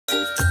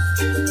Hey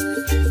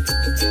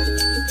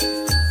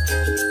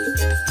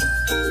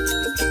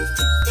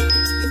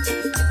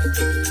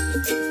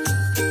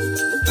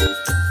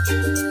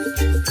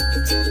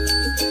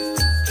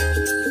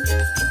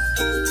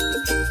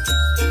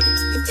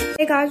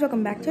guys,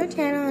 welcome back to our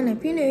channel, and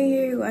if you're new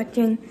here, you're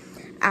watching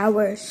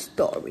our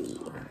story.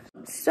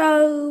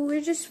 So we're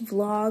just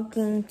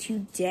vlogging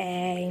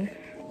today.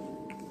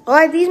 Oh,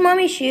 are these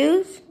mommy's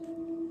shoes?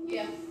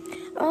 Yeah.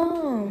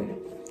 Oh.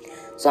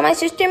 So my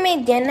sister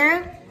made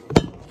dinner.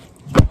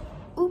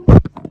 Ooh.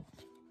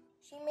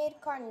 She made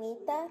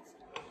carnitas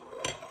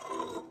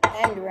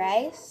and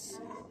rice,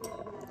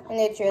 and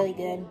it's really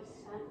good.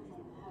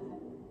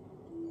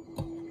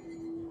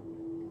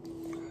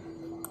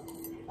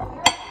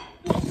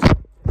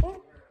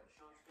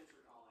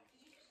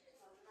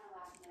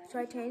 So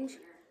I changed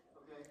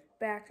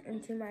back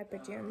into my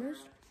pajamas.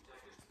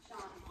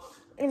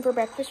 And for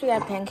breakfast, we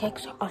had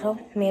pancakes, also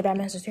made by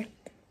my sister.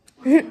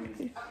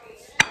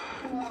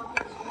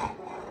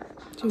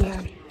 So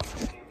yeah,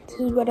 this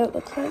is what it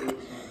looks like.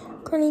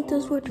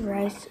 Carnitas with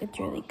rice, it's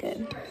really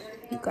good.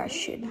 You guys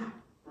should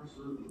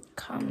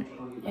come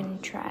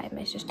and try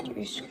my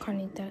sister's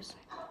carnitas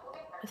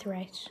with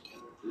rice.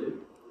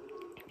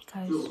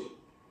 Because,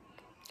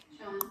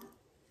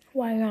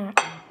 why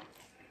not?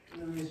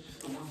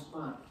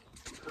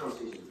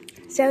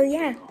 So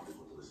yeah,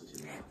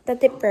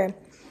 that's it for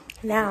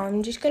now.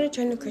 I'm just gonna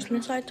turn the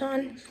Christmas lights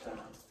on.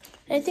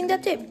 I think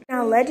that's it.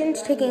 Now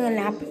Legend's taking a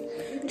nap.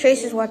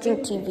 Trace is watching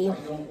TV.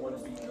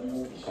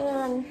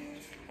 And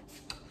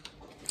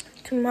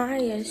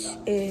Tobias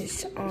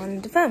is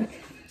on the phone.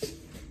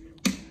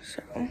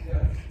 So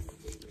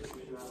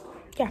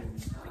yeah.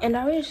 And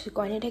I was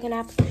going to take a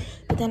nap,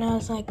 but then I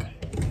was like,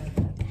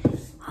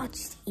 I'll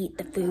just eat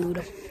the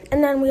food.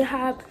 And then we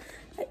have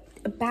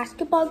a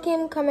basketball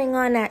game coming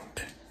on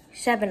at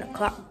 7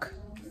 o'clock.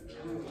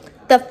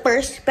 The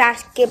first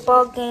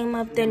basketball game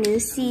of the new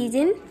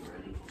season.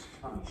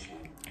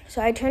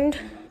 So I turned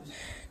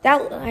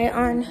that light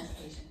on,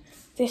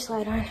 this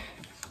light on,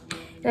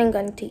 and I'm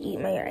going to eat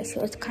my rice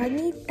with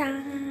carnita.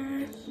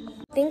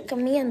 I think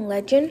me and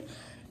Legend,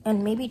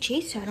 and maybe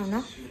Chase, I don't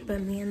know,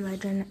 but me and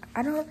Legend,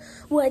 I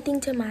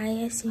think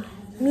Tobias,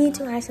 me,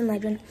 Tobias, and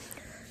Legend,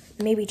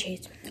 maybe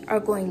Chase, are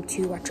going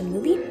to watch a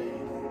movie.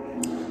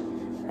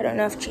 I don't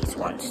know if Chase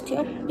wants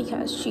to,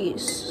 because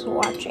she's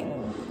watching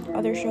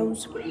other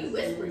shows.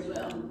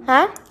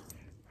 Huh?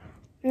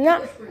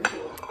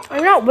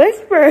 I'm not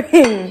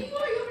whispering.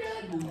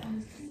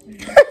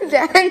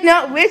 I'm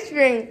not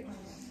whispering.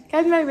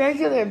 That's my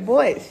regular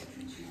voice.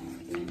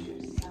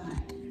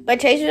 But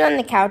Chase is on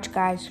the couch,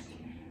 guys.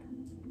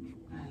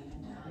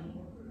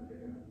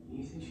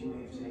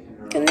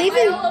 Can they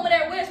even... over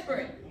there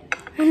whispering.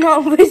 I'm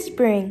not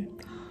whispering.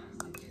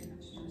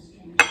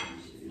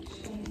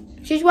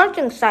 She's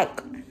watching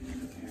Psych.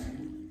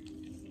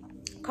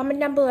 Comment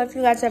down below if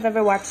you guys have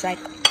ever watched Psych,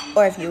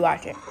 or if you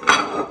watch it.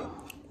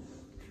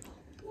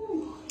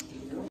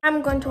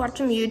 I'm going to watch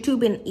some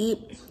YouTube and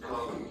eat,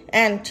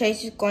 and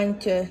Chase is going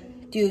to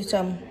do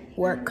some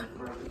work.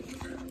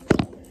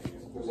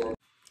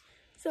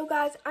 So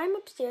guys, I'm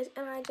upstairs,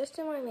 and I just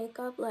did my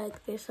makeup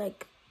like this,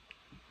 like,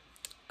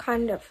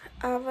 kind of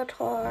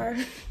avatar,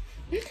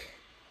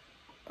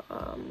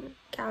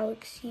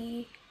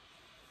 galaxy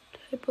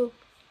type of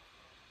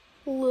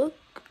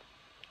look.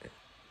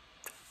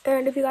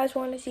 And if you guys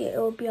want to see it, it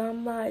will be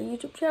on my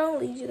YouTube channel,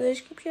 links in the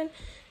description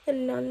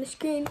and on the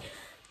screen.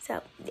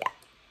 So yeah.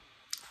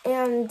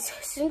 And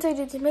since I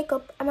did the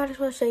makeup, I might as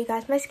well show you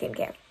guys my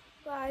skincare.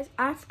 Guys,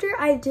 after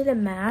I did a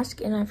mask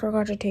and I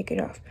forgot to take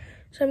it off,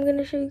 so I'm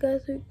gonna show you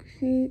guys.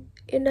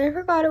 And I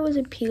forgot it was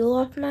a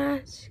peel-off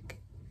mask.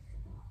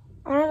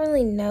 I don't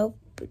really know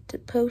if it's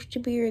supposed to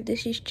be, or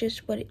this is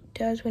just what it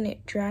does when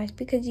it dries,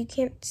 because you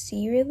can't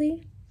see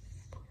really.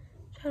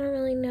 I don't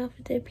really know if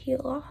it's a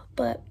peel off,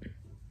 but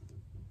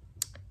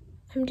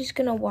I'm just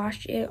gonna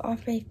wash it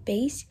off my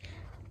face.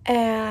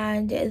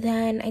 And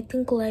then I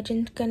think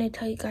Legend's gonna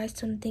tell you guys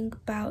something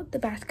about the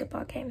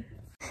basketball game.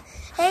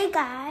 Hey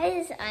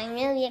guys, I'm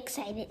really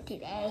excited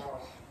today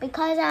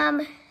because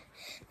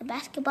the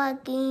basketball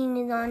game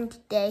is on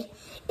today.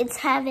 It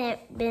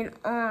hasn't been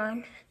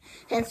on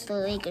since the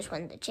Lakers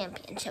won the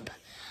championship.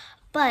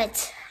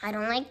 But I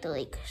don't like the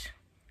Lakers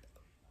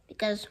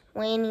because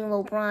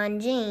LeBron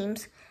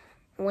James,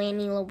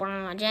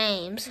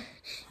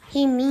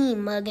 he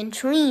mean mugging,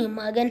 tree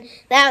mugging.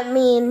 That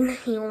mean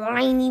he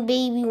whiny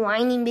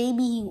baby,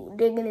 he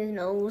digging his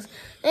nose.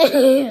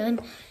 And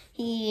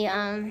he,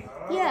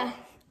 yeah.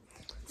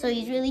 So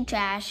he's really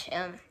trash.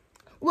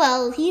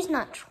 Well, he's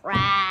not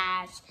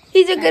trash.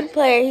 He's a good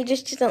player. He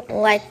just doesn't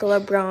like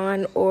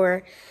LeBron,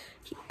 or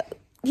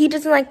he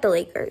doesn't like the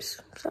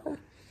Lakers. So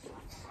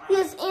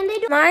yes, and they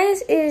do.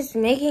 Miles is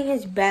making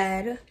his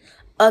bed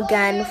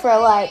again for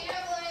like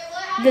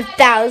the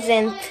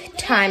 1,000th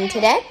time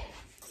today.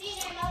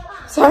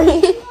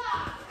 Sorry.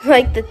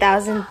 Like the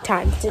 1,000th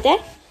time today.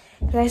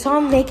 Because I saw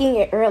him making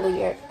it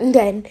earlier. And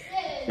then,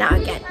 not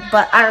again.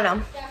 But, I don't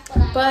know.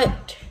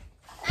 But,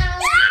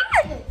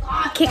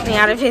 he kicked me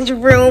out of his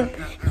room.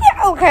 Yeah,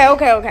 Okay. Oh,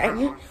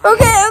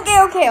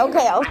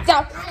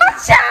 stop.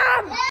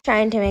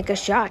 Trying to make a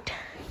shot.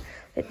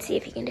 Let's see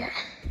if he can do it.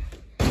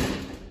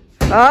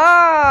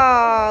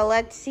 Oh,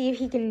 let's see if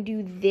he can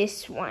do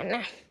this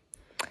one.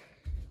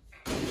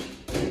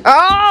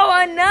 Oh,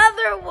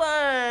 another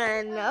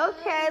one.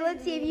 Okay,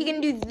 let's see if you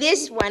can do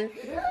this one.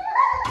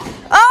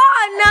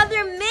 Oh,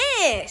 another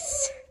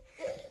miss.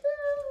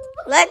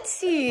 Let's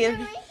see.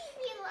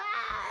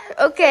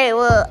 Okay,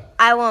 well,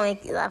 I won't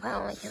make you laugh.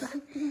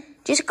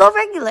 Just go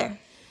regular.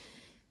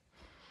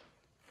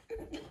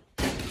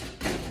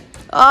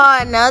 Oh,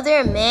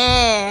 another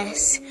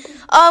miss.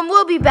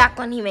 We'll be back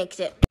when he makes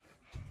it.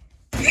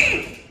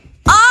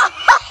 Oh,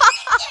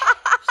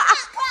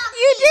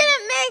 you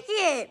didn't make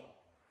it.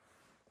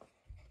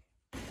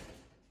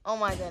 Oh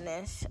my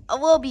goodness.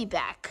 We'll be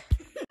back.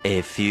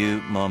 A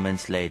few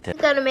moments later.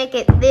 He's gonna make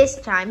it this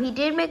time. He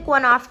did make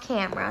one off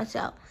camera,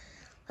 so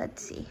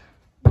let's see.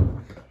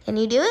 Can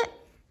you do it?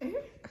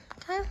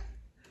 Okay.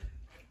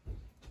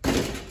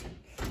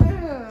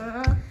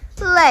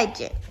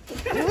 Legend.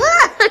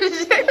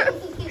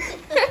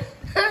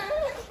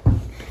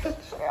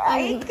 Try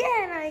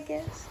again, I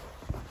guess.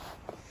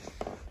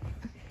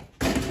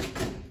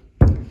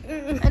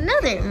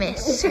 Another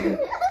miss. We're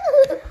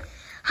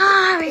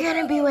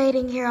gonna be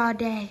waiting here all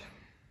day.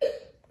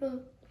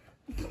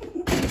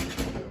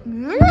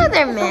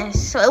 Another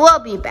miss. So we'll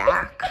be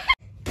back.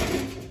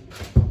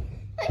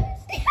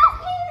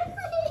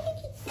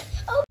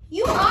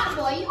 You hot,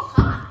 boy. You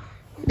hot.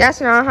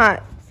 That's not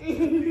hot.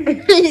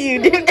 You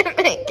didn't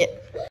make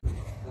it.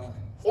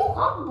 You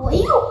hot, boy.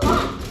 You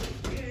hot.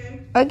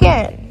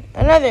 Again,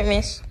 another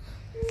miss.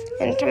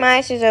 And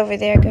Tomas is over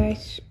there,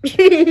 guys.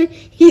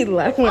 He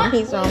left when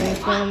he saw me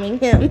filming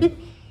him.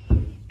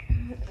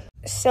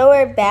 So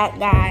we're back,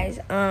 guys.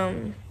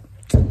 I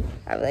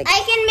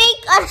can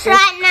make a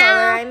shot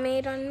now. I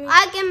made on me.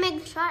 I can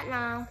make a shot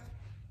now.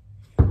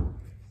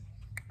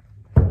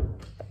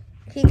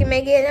 He can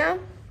make it now?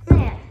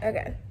 Yeah.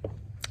 Okay.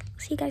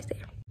 See you guys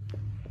there.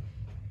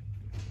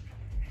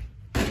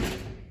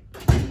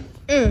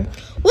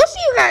 We'll see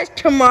you guys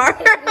tomorrow.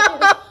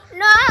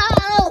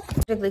 No.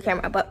 The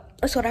camera, but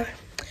it's whatever.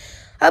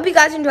 I hope you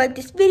guys enjoyed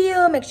this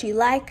video. Make sure you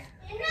like,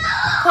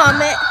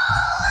 comment.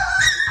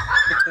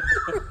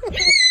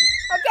 Okay.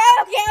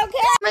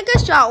 Make a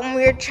shot when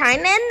we were trying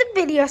to end the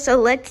video, so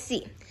let's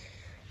see.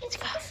 It's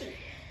coffee.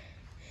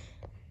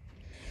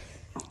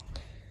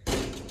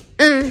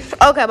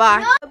 Okay,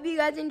 bye. Hope you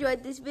guys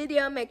enjoyed this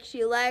video. Make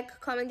sure you like,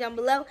 comment down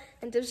below,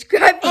 and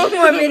subscribe for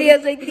more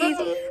videos like these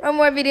or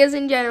more videos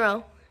in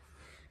general.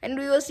 And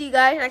we will see you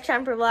guys next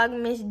time for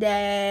Vlogmas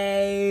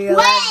Day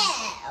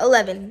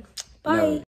 11. Bye. No.